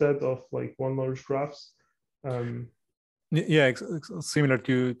graphs instead of like one large graphs? Yeah, similar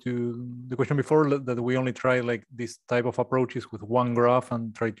to the question before, that we only try like this type of approaches with one graph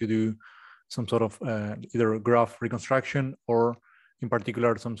and try to do some sort of either graph reconstruction or in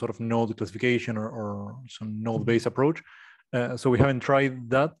particular some sort of node classification or some node-based approach. So we haven't tried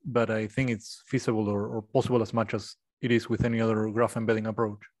that, but I think it's feasible or possible as much as it is with any other graph embedding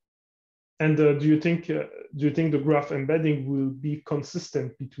approach. And do you think the graph embedding will be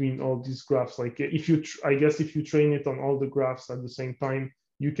consistent between all these graphs? Like if you, I guess if you train it on all the graphs at the same time,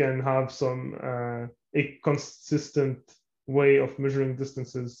 you can have some a consistent way of measuring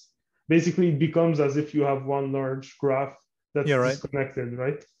distances. Basically, it becomes as if you have one large graph that's disconnected,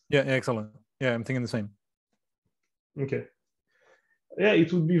 right? Yeah, excellent. Yeah, I'm thinking the same. Okay. Yeah,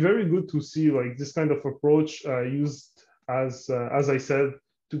 it would be very good to see like this kind of approach used as I said,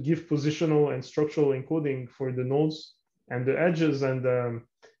 to give positional and structural encoding for the nodes and the edges, and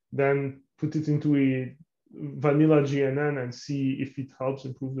then put it into a vanilla GNN and see if it helps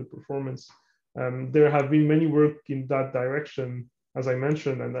improve the performance. There have been many work in that direction, as I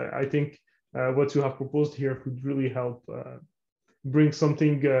mentioned, and I think what you have proposed here could really help bring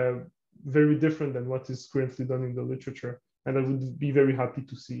something very different than what is currently done in the literature. And I would be very happy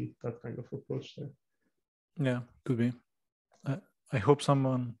to see that kind of approach there. Yeah, could be. I hope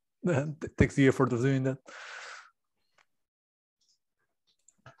someone takes the effort of doing that.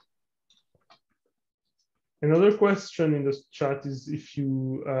 Another question in the chat is if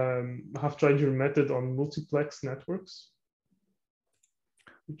you have tried your method on multiplex networks,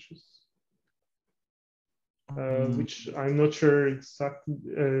 which I'm not sure exactly.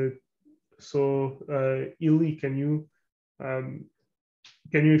 Ili, can you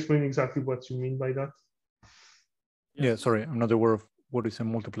explain exactly what you mean by that? Yeah, sorry, I'm not aware of what is a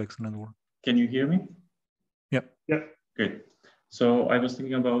multiplex network. Can you hear me? Yeah. Yeah. Great. So I was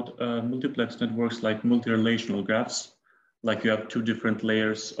thinking about multiplex networks like multi-relational graphs, like you have two different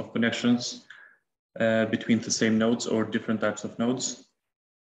layers of connections between the same nodes or different types of nodes.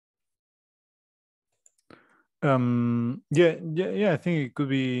 Yeah, I think it could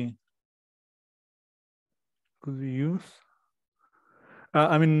be used.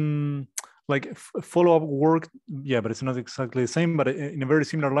 I mean, like follow-up work, yeah, but it's not exactly the same. But in a very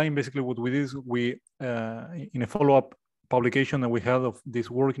similar line, basically, what we did is we in a follow-up publication that we had of this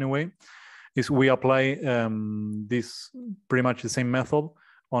work in a way is we apply this pretty much the same method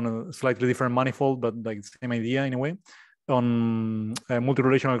on a slightly different manifold, but like the same idea in a way on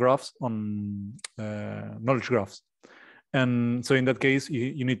multi-relational graphs on knowledge graphs. And so in that case,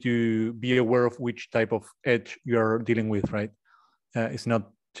 you need to be aware of which type of edge you're dealing with, right? It's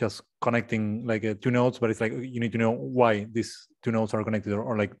not just connecting like two nodes, but it's like you need to know why these two nodes are connected,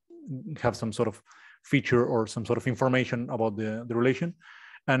 or like have some sort of feature or some sort of information about the relation.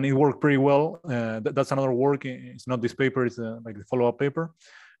 And it worked pretty well. That's another work. It's not this paper, it's like the follow-up paper.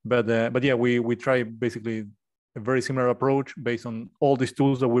 But yeah, we try basically a very similar approach based on all these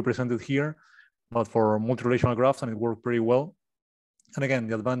tools that we presented here, but for multi-relational graphs, and it worked pretty well. And again,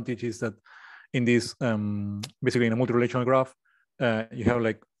 the advantage is that in this, basically in a multi-relational graph, you have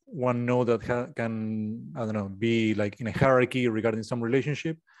like one node that can, I don't know, be like in a hierarchy regarding some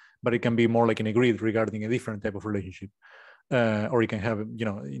relationship, but it can be more like in a grid regarding a different type of relationship. Or you can have, you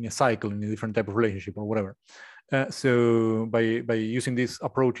know, in a cycle in a different type of relationship or whatever. So by using these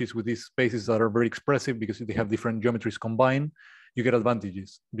approaches with these spaces that are very expressive because they have different geometries combined, you get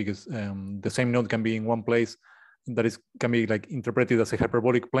advantages because the same node can be in one place that can be like interpreted as a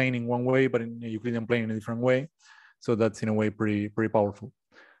hyperbolic plane in one way, but in a Euclidean plane in a different way. So that's in a way pretty powerful.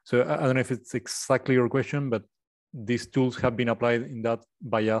 So I don't know if it's exactly your question, but these tools have been applied in that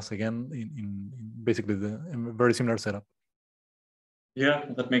by us again in basically the very similar setup. Yeah,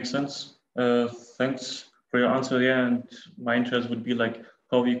 that makes sense. Thanks for your answer. Yeah, and my interest would be like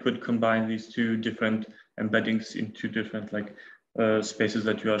how we could combine these two different embeddings into different like spaces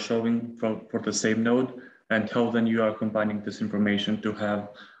that you are showing for the same node, and how then you are combining this information to have,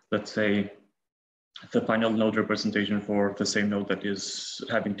 let's say, the final node representation for the same node that is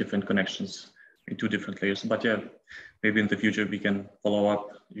having different connections in two different layers. But yeah, maybe in the future we can follow up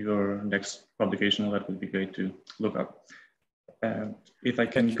your next publication. That would be great to look up. If I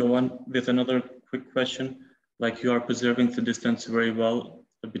can go on with another quick question, like you are preserving the distance very well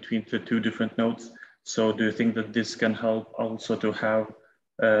between the two different nodes. So do you think that this can help also to have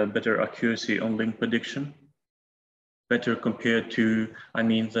better accuracy on link prediction? Better compared to, I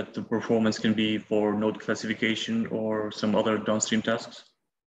mean, that the performance can be for node classification or some other downstream tasks?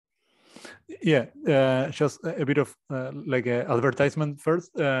 Yeah, just a bit of like an advertisement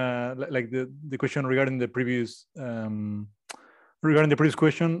first, like the question regarding the previous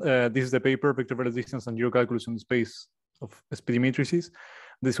question. This is the paper, vector valence distance and zero calculus in the space of speedy matrices.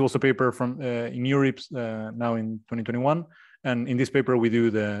 This was a paper from in Europe now in 2021. And in this paper, we do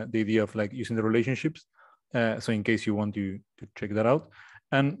the idea of like using the relationships. So in case you want to check that out.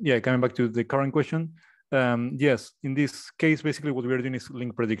 And yeah, coming back to the current question, yes, in this case, basically what we are doing is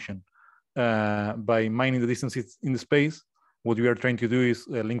link prediction. By mining the distances in the space, what we are trying to do is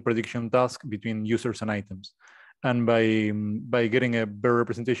a link prediction task between users and items. And by getting a better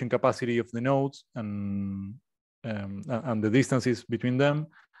representation capacity of the nodes and the distances between them,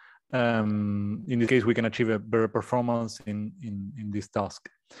 in this case, we can achieve a better performance in this task.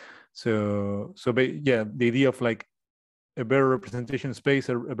 So yeah, the idea of like a better representation space,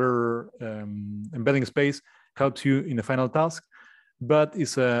 a better embedding space helps you in the final task, but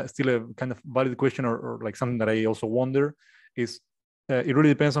it's still a kind of valid question or like something that I also wonder is it really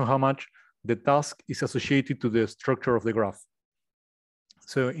depends on how much the task is associated to the structure of the graph.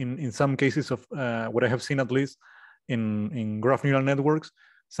 So in some cases of what I have seen, at least in graph neural networks,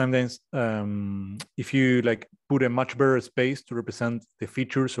 sometimes if you like put a much better space to represent the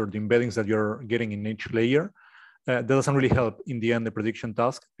features or the embeddings that you're getting in each layer, that doesn't really help in the end the prediction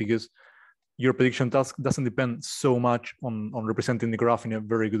task, because your prediction task doesn't depend so much on representing the graph in a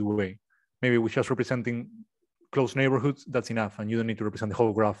very good way. Maybe with just representing close neighborhoods, that's enough, and you don't need to represent the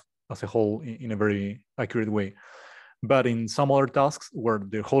whole graph as a whole in a very accurate way. But in some other tasks where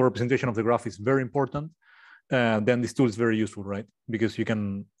the whole representation of the graph is very important, then this tool is very useful, right? Because you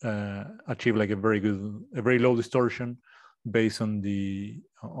can achieve like a very low distortion based on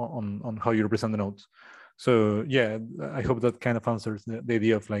on how you represent the nodes. So yeah, I hope that kind of answers the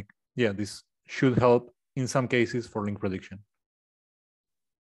idea of like, yeah, this should help in some cases for link prediction.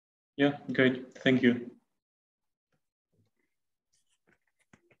 Yeah, great, thank you.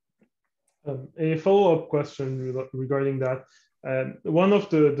 A follow-up question regarding that. One of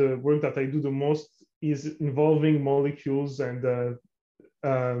the work that I do the most is involving molecules and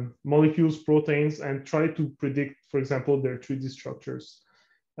molecules, proteins, and try to predict, for example, their 3D structures.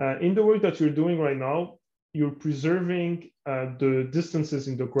 In the work that you're doing right now, you're preserving the distances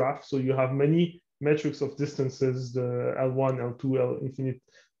in the graph. So you have many metrics of distances, the L1, L2, L infinite,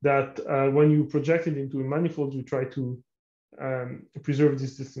 that when you project it into a manifold, you try to preserve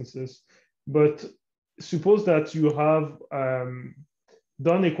these distances. But suppose that you have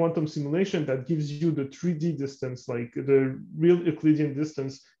done a quantum simulation that gives you the 3D distance, like the real Euclidean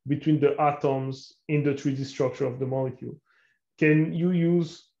distance between the atoms in the 3D structure of the molecule. Can you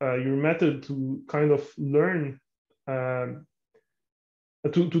use your method to kind of learn, to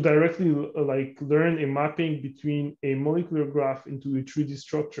directly like learn a mapping between a molecular graph into a 3D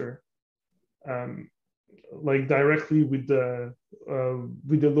structure, like directly with the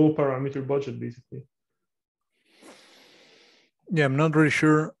low parameter budget, basically? Yeah, I'm not really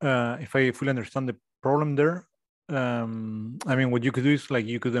sure if I fully understand the problem there. I mean, what you could do is like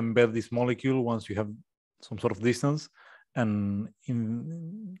you could embed this molecule once you have some sort of distance, and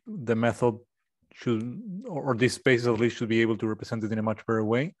in the method should, or this space at least, should be able to represent it in a much better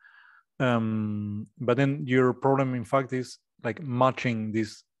way. But then your problem, in fact, is like matching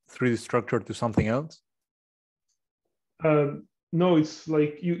this 3D structure to something else. No, it's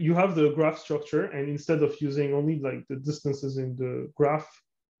like you have the graph structure, and instead of using only like the distances in the graph,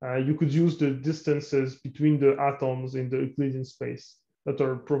 you could use the distances between the atoms in the Euclidean space that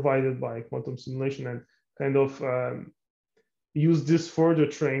are provided by quantum simulation, and kind of use this for the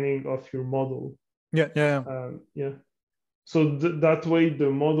training of your model. Yeah. So that way,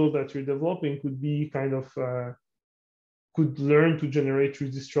 the model that you're developing could be kind of could learn to generate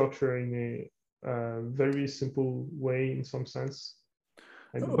 3D structure in a very simple way, in some sense.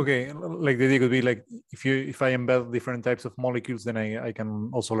 Okay, like the idea could be like if I embed different types of molecules, then I can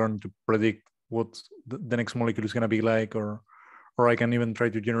also learn to predict what the next molecule is going to be like, or I can even try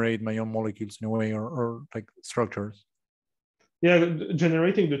to generate my own molecules in a way, or like structures. Yeah,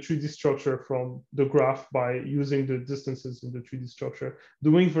 generating the 3D structure from the graph by using the distances in the 3D structure.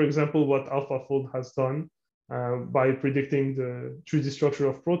 Doing, for example, what AlphaFold has done by predicting the 3D structure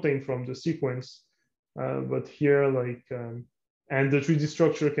of protein from the sequence. But here, like, and the 3D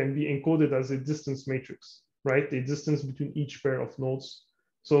structure can be encoded as a distance matrix, right? A distance between each pair of nodes.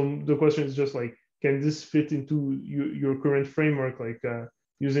 So the question is just like, can this fit into your current framework, like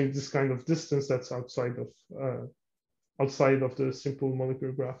using this kind of distance that's outside of the simple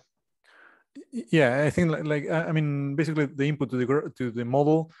molecular graph? Yeah, I think I mean, basically the input to the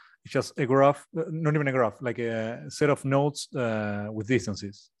model is just a graph, not even a graph, like a set of nodes with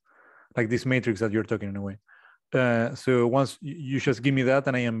distances, like this matrix that you're talking in a way. So once you just give me that,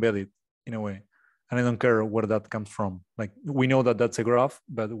 and I embed it in a way, and I don't care where that comes from. Like we know that that's a graph,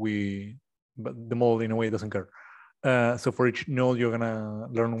 but the model in a way doesn't care. So for each node, you're gonna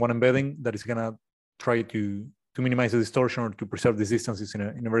learn one embedding that is gonna try to minimize the distortion or to preserve these distances in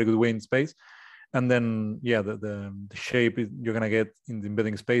a very good way in space. And then, yeah, the shape you're gonna get in the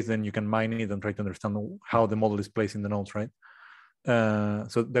embedding space, then you can mine it and try to understand how the model is placed in the nodes, right?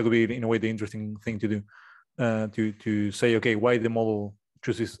 So that would be in a way the interesting thing to do, to say, okay, why the model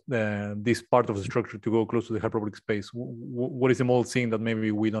chooses this part of the structure to go close to the hyperbolic space. What is the model seeing that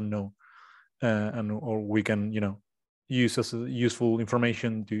maybe we don't know, or we can, use as useful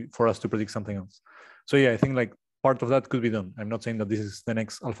information for us to predict something else. So yeah, I think like part of that could be done. I'm not saying that this is the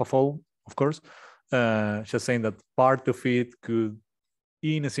next AlphaFold, of course. Just saying that part of it could,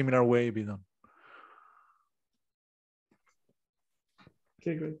 in a similar way, be done.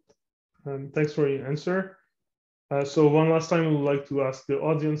 Okay, great. Thanks for your answer. So one last time, we would like to ask the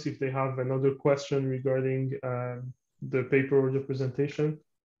audience if they have another question regarding the paper or the presentation.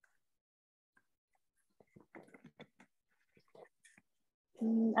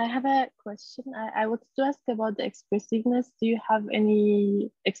 I have a question. I wanted to ask about the expressiveness. Do you have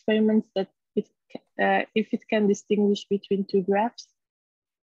any experiments that if it can distinguish between two graphs?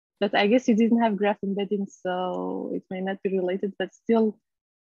 But I guess you didn't have graph embedding, so it may not be related, but still,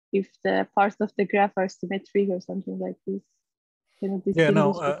 if the parts of the graph are symmetric or something like this, can you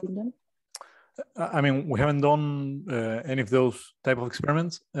distinguish between them? I mean, we haven't done any of those type of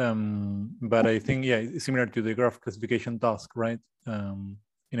experiments, but I think, yeah, it's similar to the graph classification task, right?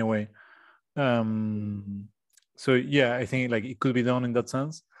 In a way. So yeah, I think like it could be done in that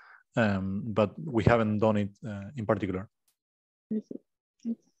sense, but we haven't done it in particular.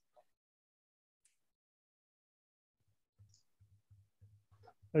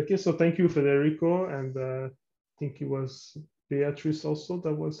 Okay, so thank you, Federico, and I think it was Beatrice also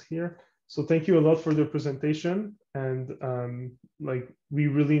that was here. So thank you a lot for the presentation, and like we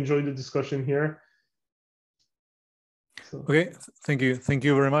really enjoyed the discussion here. So. Okay, thank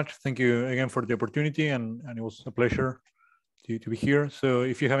you very much. Thank you again for the opportunity, and it was a pleasure to be here. So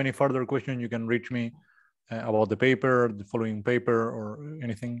if you have any further question, you can reach me about the paper, the following paper, or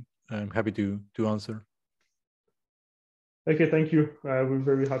anything. I'm happy to answer. Okay, thank you. We're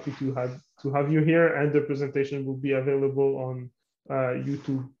very happy to have you here, and the presentation will be available on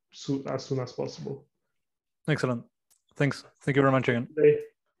YouTube as soon as possible. Excellent. Thanks. Thank you very much again.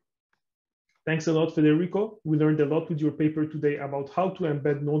 Thanks a lot, Federico. We learned a lot with your paper today about how to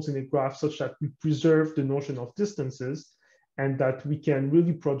embed nodes in a graph such that we preserve the notion of distances and that we can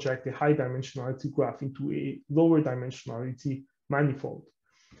really project a high dimensionality graph into a lower dimensionality manifold.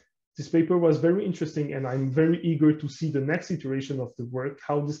 This paper was very interesting, and I'm very eager to see the next iteration of the work,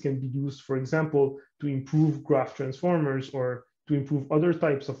 how this can be used, for example, to improve graph transformers or to improve other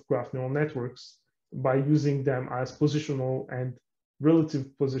types of graph neural networks by using them as positional and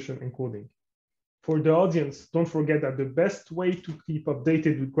relative position encoding. For the audience, don't forget that the best way to keep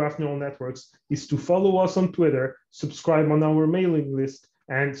updated with graph neural networks is to follow us on Twitter, subscribe on our mailing list,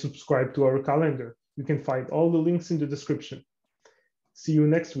 and subscribe to our calendar. You can find all the links in the description. See you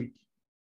next week.